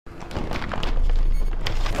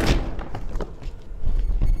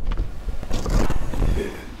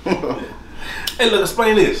Hey, look,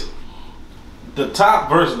 explain this. The top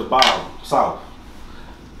versus the bottom, South.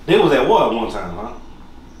 They was at war at one time, huh?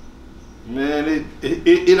 Man,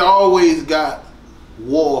 it always got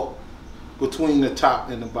war between the top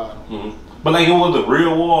and the bottom. But like, it was a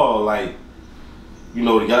real war, or like, you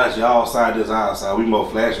know, the guys y'all side, this our side. We more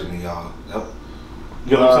flashing than y'all. Yep.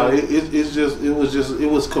 You know what I'm saying? It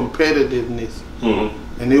was competitiveness,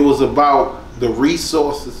 and it was about the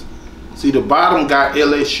resources. See, the bottom got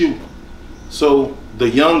LSU, so the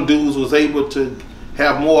young dudes was able to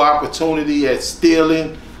have more opportunity at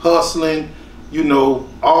stealing, hustling, you know,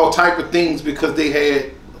 all type of things because they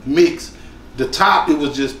had mixed. The top, it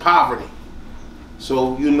was just poverty.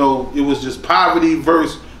 So, you know, it was just poverty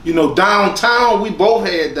versus, you know, downtown. We both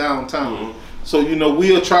had downtown. So, you know,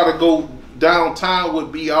 we'll try to go downtown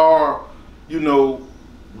would be our, you know,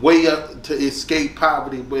 way up to escape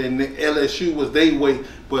poverty. But in the LSU was their way.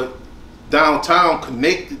 But downtown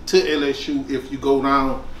connected to LSU if you go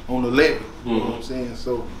down on the levee. You know what I'm saying?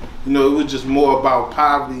 So, you know, it was just more about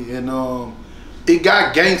poverty, and it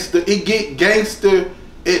got gangster. It get gangster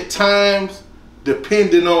at times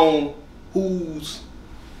depending on who's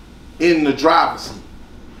in the driver's seat.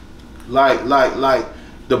 Like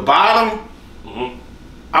the bottom,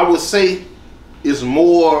 I would say, is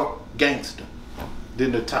more gangster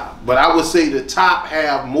than the top. But I would say the top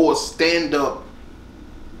have more stand-up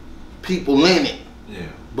people in it. Yeah.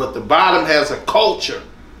 But the bottom has a culture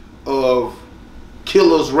of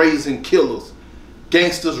killers raising killers,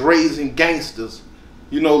 gangsters raising gangsters.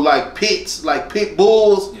 You know, like pits, like pit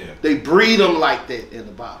bulls. Yeah. They breed them like that in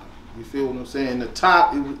the bottom. You feel what I'm saying? The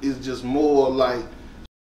top is just more like,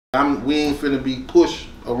 we ain't finna be pushed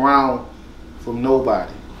around from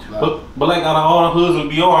nobody. But like out of all the hoods and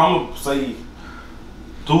beyond, I'm gonna say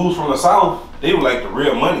dudes from the South, they were like the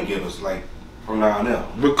real money getters, like from down there.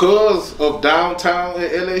 Because of downtown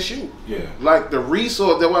and LSU. Yeah. Like the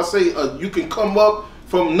resource, that's why I say you can come up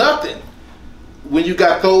from nothing when you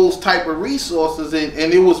got those type of resources,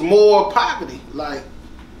 and it was more poverty. Like,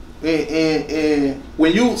 and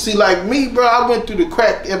when you see, like me, bro, I went through the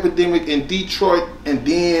crack epidemic in Detroit and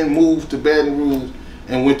then moved to Baton Rouge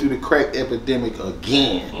and went through the crack epidemic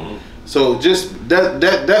again. So just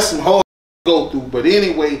that's some hard to go through. But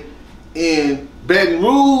anyway, in Baton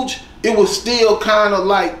Rouge, it was still kind of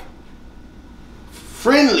like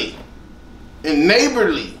friendly and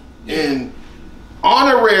neighborly and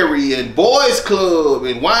honorary and boys club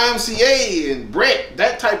and YMCA and Brett,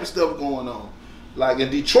 that type of stuff going on. Like in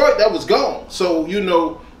Detroit, that was gone. So, you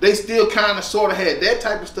know, they still kind of sort of had that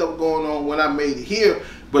type of stuff going on when I made it here.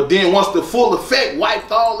 But then once the full effect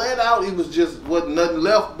wiped all that out, it was just wasn't nothing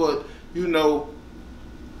left but, you know,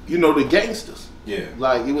 the gangsters. Yeah.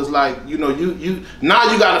 Like, it was like, you know, you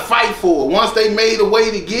now you got to fight for it. Once they made a way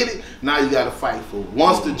to get it, now you got to fight for it.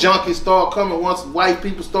 Once the junkies start coming, once white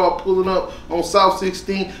people start pulling up on South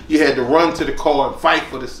 16, you had to run to the car and fight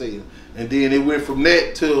for the sale. And then it went from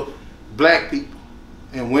that to black people.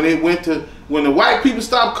 And when when the white people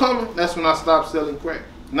stopped coming, that's when I stopped selling crack.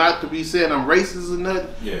 Not to be saying I'm racist or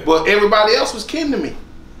nothing, but everybody else was kin to me.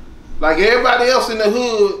 Like everybody else in the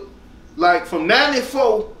hood, like from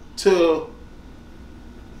 94 to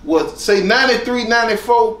say 93,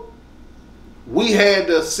 94, we had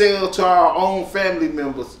to sell to our own family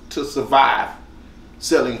members to survive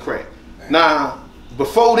selling crack. Now,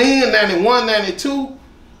 before then, 91, 92,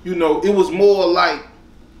 you know, it was more like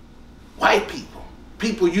white people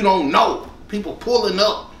you don't know, people pulling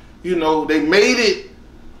up, you know, they made it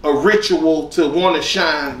a ritual to want to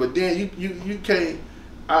shine, but then you can't.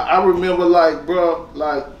 I remember, like, bro,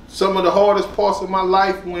 like some of the hardest parts of my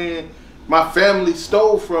life when my family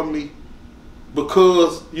stole from me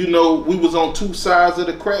because, you know, we was on two sides of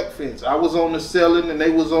the crack fence. I was on the selling and they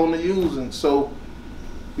was on the using. So,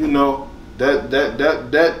 you know,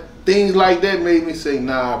 that things like that made me say,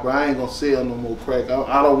 nah, bro, I ain't gonna sell no more crack.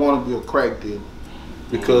 I don't want to be a crack dealer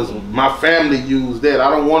because my family used that. I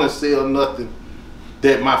don't want to sell nothing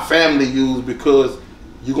that my family used because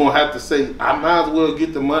you're gonna have to say, I might as well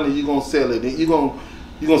get the money. You're gonna sell it. You're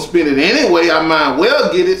gonna spend it anyway. I might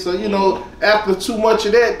well get it. So, you know, after too much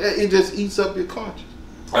of that, it just eats up your conscience.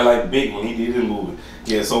 I like Big when he did his movie.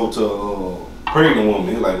 Yeah, sold to a pregnant woman.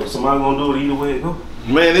 It's like, well, somebody gonna do it either way it go.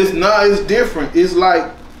 Man, it's different. It's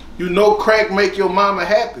like, you know, crack make your mama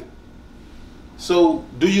happy. So,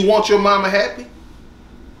 do you want your mama happy?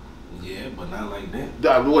 Yeah, but not like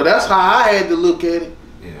that. Well, that's how I had to look at it.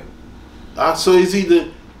 Yeah. So it's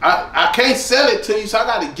either I can't sell it to you, so I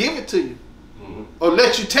got to give it to you. Or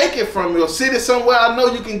let you take it from me, or sit it somewhere I know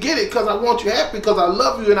you can get it because I want you happy, because I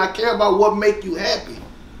love you and I care about what make you happy.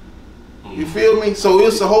 You feel me? So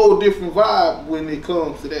it's a whole different vibe when it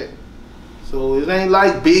comes to that. So it ain't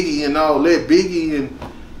like Biggie and all that. Biggie and,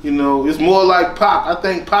 you know, it's more like Pac. I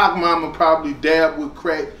think Pac mama probably dabbed with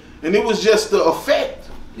crack. And it was just the effect.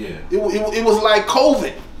 Yeah. It was like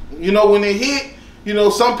COVID. You know, when it hit, you know,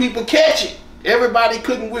 some people catch it. Everybody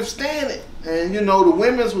couldn't withstand it. And, you know, the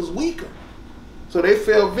women's was weaker. So they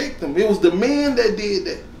fell victim. It was the men that did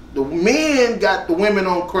that. The men got the women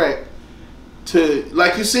on crack. To,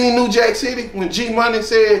 like you seen New Jack City when G Money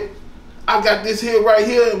said, I got this here right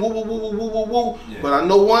here and woo woo woo woo woo woo woo. Yeah. But I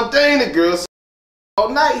know one thing, the girl said all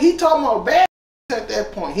night. He talking about bad at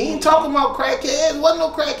that point. He ain't talking about crackheads. Wasn't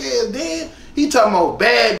no crackheads then. He talking about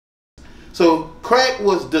bad. So crack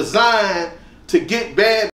was designed to get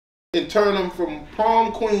bad and turn them from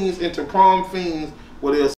prom queens into prom fiends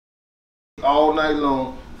where they'll all night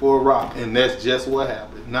long for a rock. And that's just what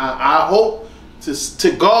happened. Now I hope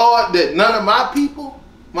to God that none of my people,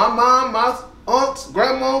 my mom, my aunts,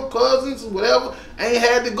 grandma, cousins, whatever, ain't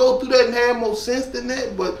had to go through that and had more sense than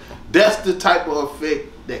that. But that's the type of effect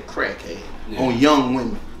that crack had on young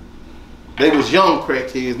women. They was young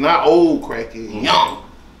crackheads, not old crackheads, young.